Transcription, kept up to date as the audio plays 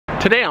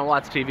Today on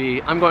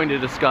WattsTV, I'm going to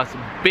discuss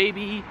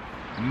baby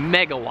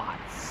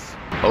megawatts.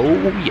 Oh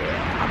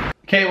yeah.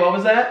 Okay, what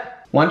was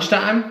that?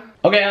 Lunchtime?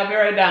 Okay, I'll be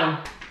right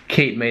down.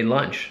 Kate made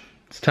lunch.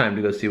 It's time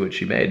to go see what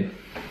she made.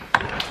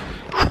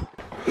 I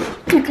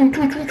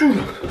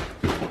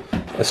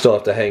still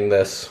have to hang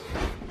this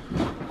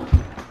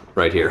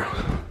right here.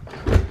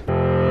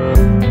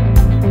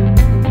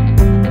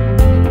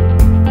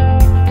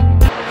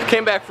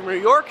 Came back from New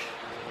York.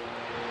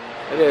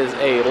 It is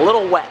a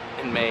little wet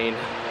in Maine,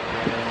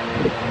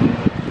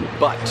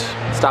 but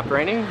it stopped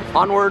raining.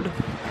 Onward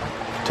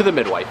to the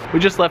midwife. We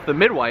just left the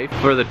midwife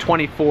for the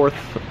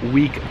 24th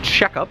week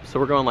checkup, so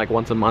we're going like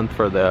once a month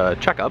for the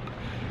checkup.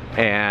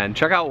 And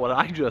check out what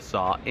I just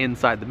saw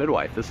inside the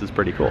midwife. This is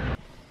pretty cool.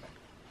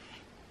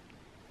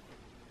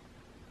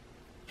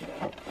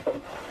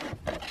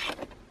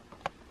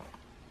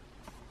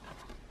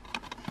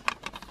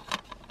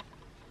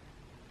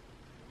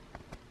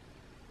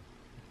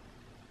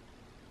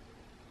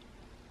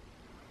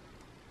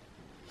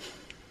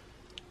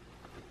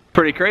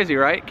 Pretty crazy,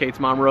 right? Kate's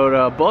mom wrote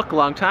a book a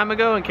long time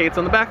ago and Kate's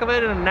on the back of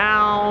it, and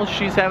now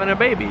she's having a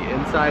baby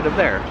inside of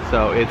there.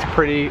 So it's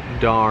pretty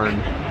darn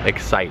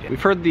exciting.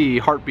 We've heard the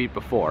heartbeat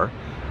before,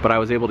 but I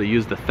was able to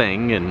use the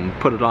thing and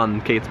put it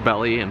on Kate's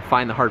belly and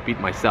find the heartbeat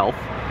myself.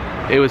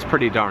 It was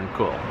pretty darn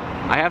cool.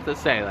 I have to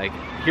say, like,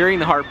 hearing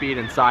the heartbeat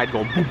inside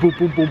go boom, boom,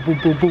 boom, boom, boom,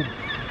 boom, boom.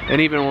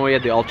 And even when we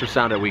had the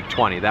ultrasound at week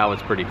 20, that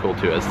was pretty cool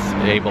too. I was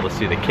able to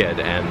see the kid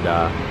and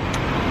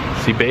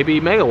see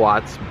baby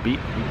megawatts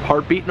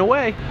heart beating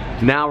away.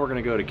 Now we're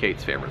gonna go to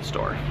Kate's favorite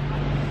store.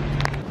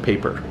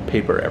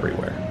 Paper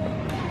everywhere.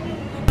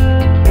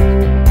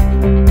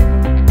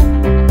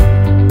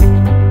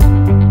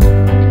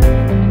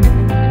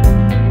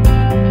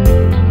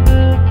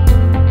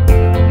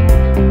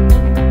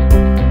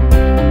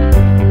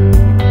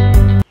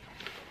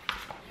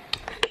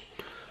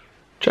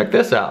 Check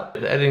this out.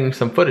 Editing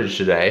some footage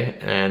today,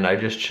 and I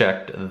just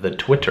checked the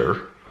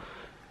Twitter.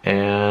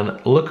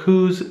 And look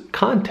whose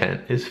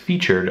content is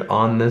featured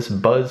on this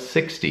Buzz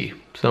 60,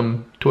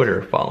 some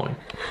Twitter following.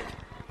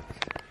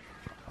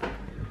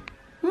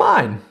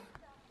 Mine,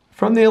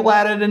 from the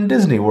Aladdin and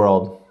Disney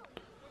World.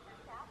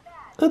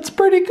 That's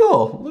pretty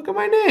cool. Look at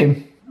my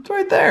name, it's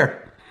right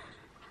there.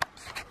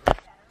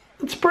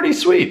 It's pretty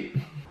sweet.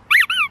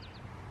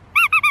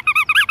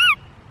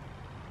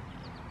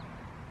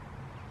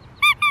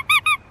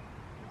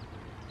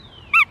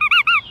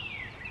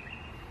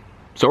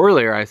 So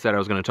earlier I said I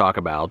was going to talk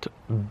about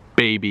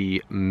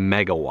baby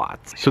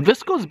megawatts. So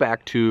this goes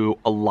back to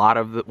a lot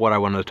of what I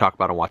wanted to talk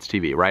about on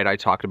WattsTV, right? I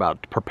talked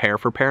about prepare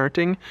for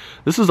parenting.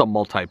 This is a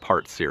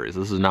multi-part series.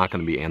 This is not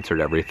going to be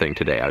answered everything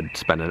today. I'd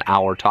spend an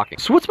hour talking.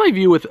 So what's my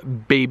view with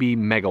baby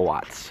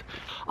megawatts?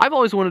 I've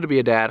always wanted to be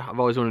a dad. I've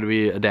always wanted to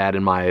be a dad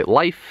in my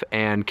life,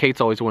 and Kate's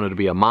always wanted to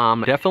be a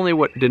mom. Definitely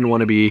didn't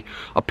want to be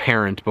a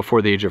parent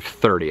before the age of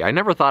 30. I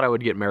never thought I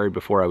would get married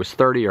before I was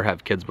 30 or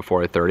have kids before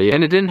I was 30,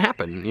 and it didn't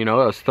happen. You know,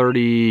 I was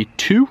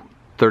 32,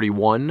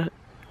 31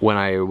 when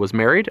I was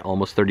married,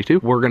 almost 32.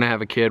 We're gonna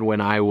have a kid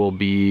when I will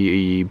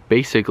be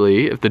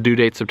basically, if the due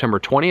date's September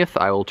 20th,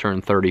 I will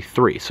turn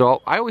 33.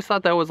 So I always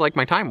thought that was like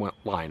my timeline.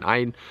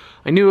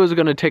 I knew it was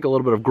gonna take a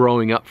little bit of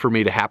growing up for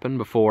me to happen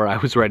before I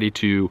was ready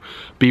to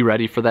be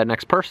ready for that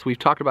next person. We've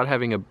talked about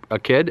having a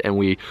kid, and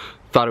we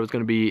thought it was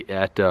gonna be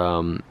at,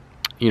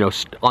 you know,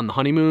 on the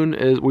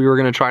honeymoon, we were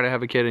gonna try to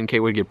have a kid and Kate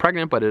would get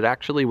pregnant, but it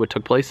actually, what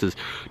took place is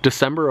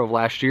December of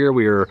last year.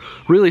 We were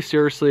really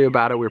seriously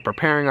about it. We were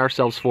preparing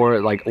ourselves for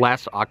it. Like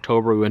last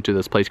October, we went to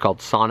this place called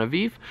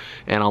Sonavive,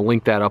 and I'll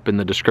link that up in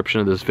the description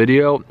of this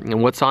video.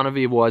 And what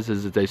Sonavive was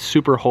is it's a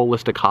super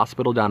holistic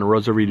hospital down in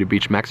Rosarito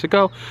Beach,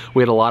 Mexico.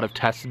 We had a lot of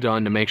tests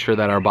done to make sure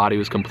that our body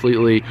was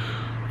completely,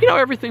 you know,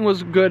 everything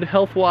was good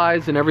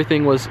health-wise and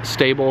everything was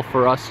stable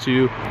for us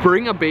to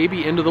bring a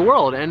baby into the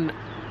world. And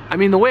I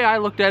mean, the way I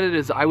looked at it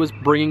is I was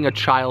bringing a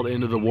child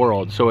into the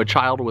world. So a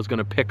child was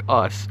gonna pick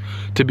us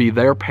to be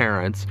their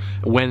parents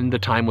when the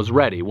time was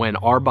ready, when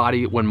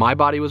my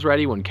body was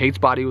ready, when Kate's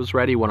body was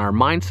ready, when our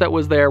mindset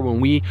was there, when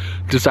we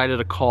decided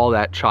to call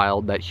that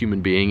child, that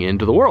human being,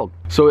 into the world.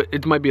 So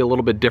it might be a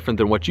little bit different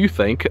than what you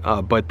think,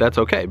 but that's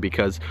okay,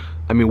 because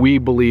I mean, we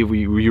believe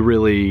we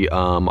really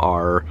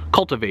are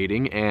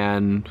cultivating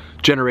and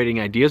generating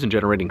ideas and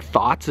generating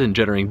thoughts and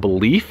generating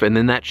belief, and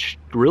then that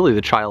really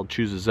the child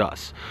chooses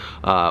us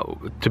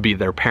to be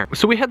their parent.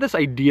 So we had this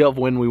idea of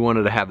when we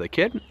wanted to have the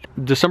kid.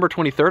 December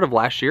 23rd of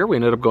last year, we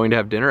ended up going to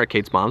have dinner at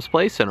Kate's mom's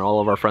place, and all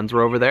of our friends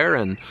were over there,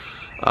 and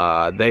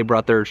they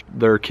brought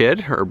their kid,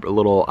 her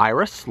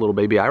little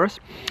baby Iris.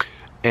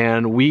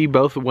 And we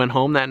both went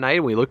home that night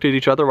and we looked at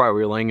each other while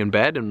we were laying in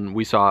bed, and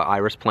we saw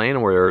Iris playing and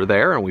we were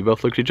there, and we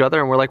both looked at each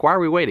other and we're like, why are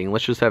we waiting?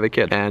 Let's just have a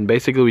kid. And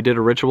basically we did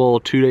a ritual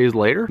 2 days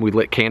later. We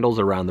lit candles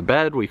around the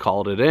bed, we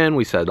called it in,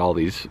 we said all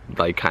these,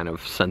 like, kind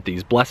of sent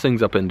these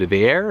blessings up into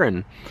the air,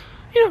 and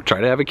you know,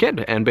 try to have a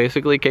kid. And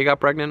basically Kate got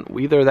pregnant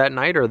either that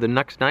night or the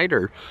next night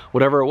or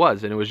whatever it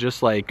was. And it was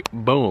just like,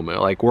 boom,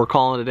 like we're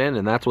calling it in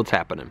and that's what's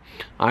happening.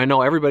 I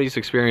know everybody's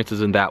experience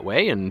isn't that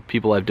way and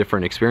people have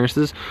different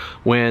experiences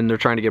when they're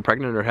trying to get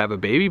pregnant or have a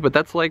baby, but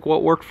that's like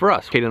what worked for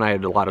us. Kate and I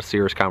had a lot of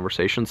serious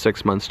conversations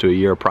 6 months to a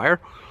year prior.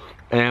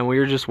 And we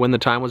were just, when the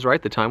time was right,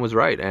 the time was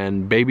right.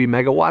 And baby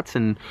megawatts,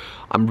 and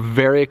I'm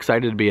very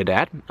excited to be a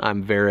dad.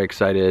 I'm very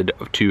excited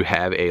to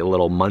have a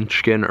little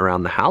munchkin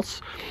around the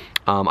house.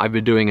 I've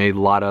been doing a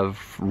lot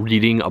of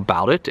reading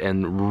about it,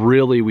 and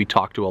really we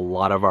talk to a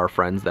lot of our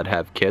friends that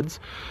have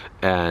kids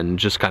and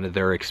just kind of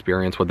their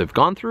experience, what they've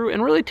gone through,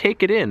 and really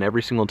take it in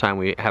every single time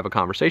we have a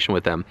conversation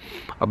with them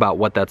about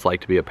what that's like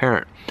to be a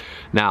parent.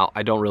 Now,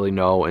 I don't really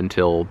know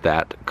until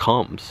that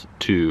comes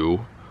to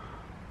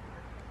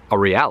a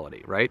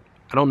reality, right?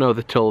 I don't know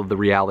until the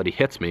reality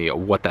hits me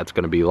what that's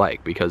going to be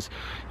like, because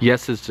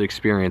yes, it's an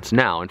experience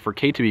now, and for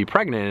Kate to be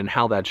pregnant and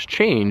how that's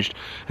changed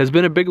has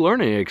been a big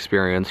learning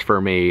experience for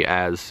me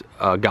as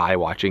a guy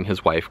watching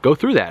his wife go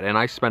through that. And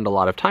I spend a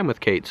lot of time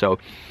with Kate, so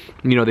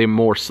you know,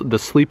 the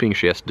sleeping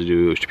she has to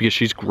do, because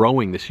she's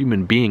growing this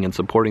human being and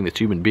supporting this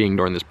human being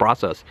during this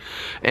process.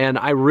 And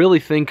I really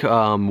think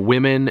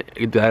women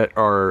that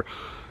are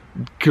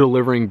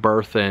delivering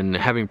birth and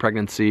having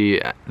pregnancy,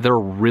 they're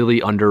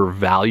really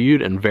undervalued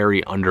and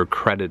very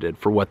undercredited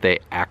for what they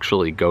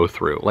actually go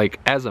through. Like,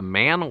 as a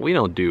man, we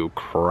don't do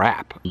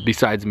crap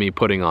besides me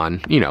putting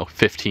on, you know,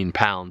 15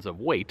 pounds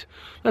of weight.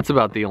 That's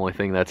about the only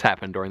thing that's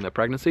happened during the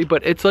pregnancy.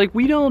 But it's like,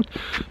 we don't,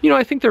 you know,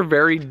 I think they're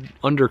very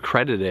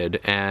undercredited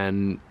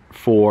and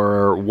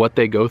for what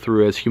they go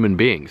through as human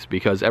beings,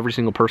 because every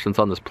single person that's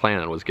on this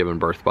planet was given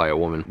birth by a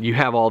woman. You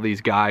have all these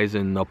guys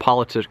in the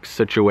politics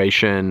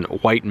situation,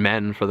 white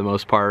men for the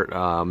most part,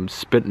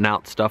 spitting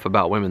out stuff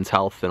about women's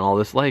health and all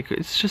this. Like,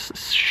 it's just,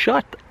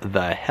 shut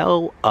the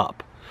hell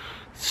up.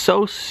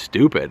 So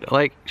stupid.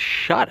 Like,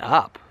 shut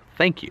up.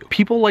 Thank you.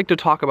 People like to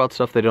talk about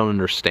stuff they don't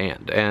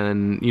understand.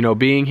 And, you know,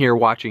 being here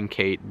watching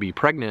Kate be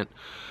pregnant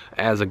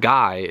as a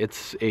guy,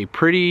 it's a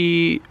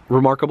pretty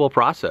remarkable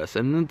process,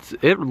 and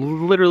it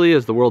literally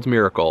is the world's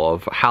miracle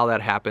of how that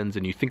happens.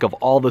 And you think of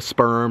all the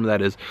sperm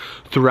that is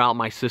throughout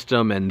my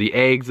system and the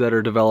eggs that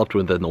are developed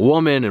within the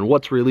woman and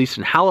what's released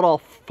and how it all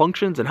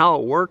functions and how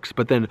it works,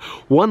 but then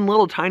one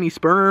little tiny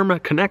sperm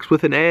connects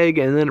with an egg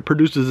and then it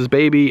produces this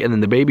baby, and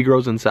then the baby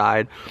grows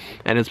inside.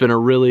 And it's been a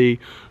really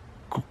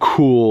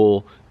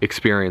cool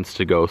experience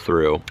to go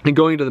through. And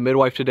going to the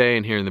midwife today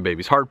and hearing the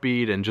baby's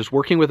heartbeat and just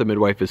working with a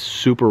midwife is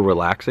super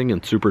relaxing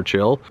and super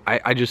chill.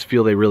 I just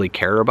feel they really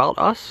care about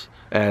us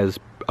as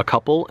a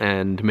couple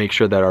and make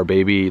sure that our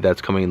baby that's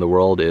coming in the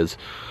world is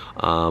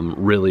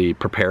really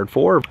prepared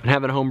for. And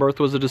having a home birth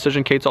was a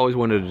decision Kate's always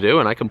wanted to do,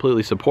 and I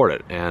completely support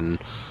it. And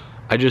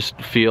I just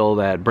feel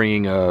that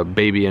bringing a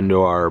baby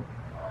into our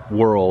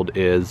world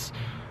is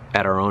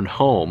at our own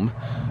home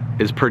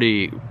is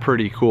pretty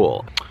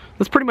cool.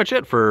 That's pretty much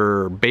it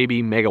for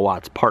Baby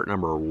Megawatts part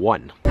number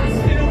 1.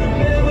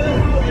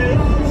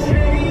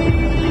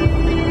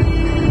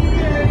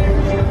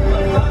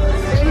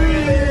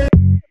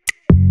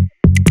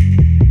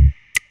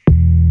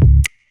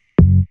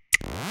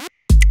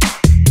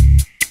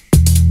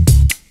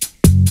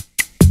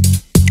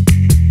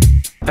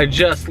 I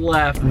just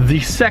left the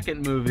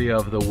second movie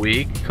of the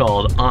week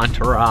called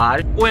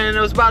Entourage. When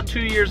I was about 2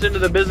 years into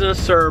the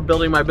business or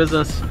building my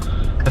business,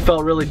 I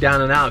felt really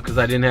down and out because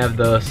I didn't have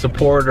the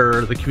support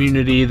or the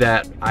community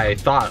that I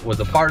thought was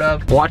a part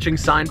of. Watching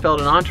Seinfeld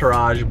and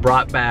Entourage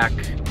brought back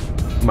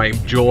my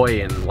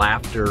joy and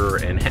laughter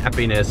and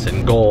happiness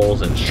and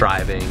goals and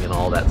striving and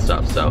all that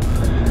stuff. So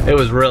it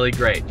was really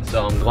great.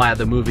 So I'm glad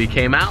the movie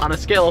came out. On a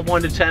scale of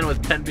 1 to 10,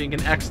 with 10 being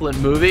an excellent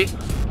movie,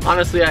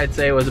 honestly I'd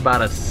say it was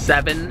about a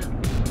 7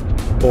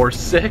 or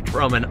 6.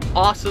 From an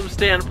awesome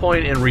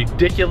standpoint and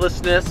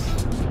ridiculousness,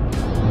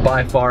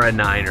 by far a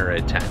 9 or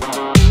a 10.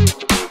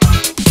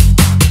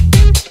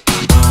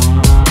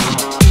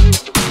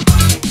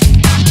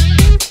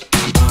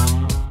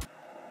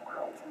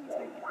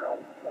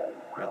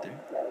 Right there.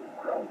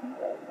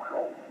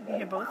 You can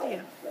hear both of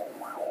you.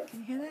 Can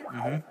you hear that?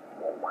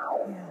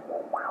 Mm-hmm. Yeah.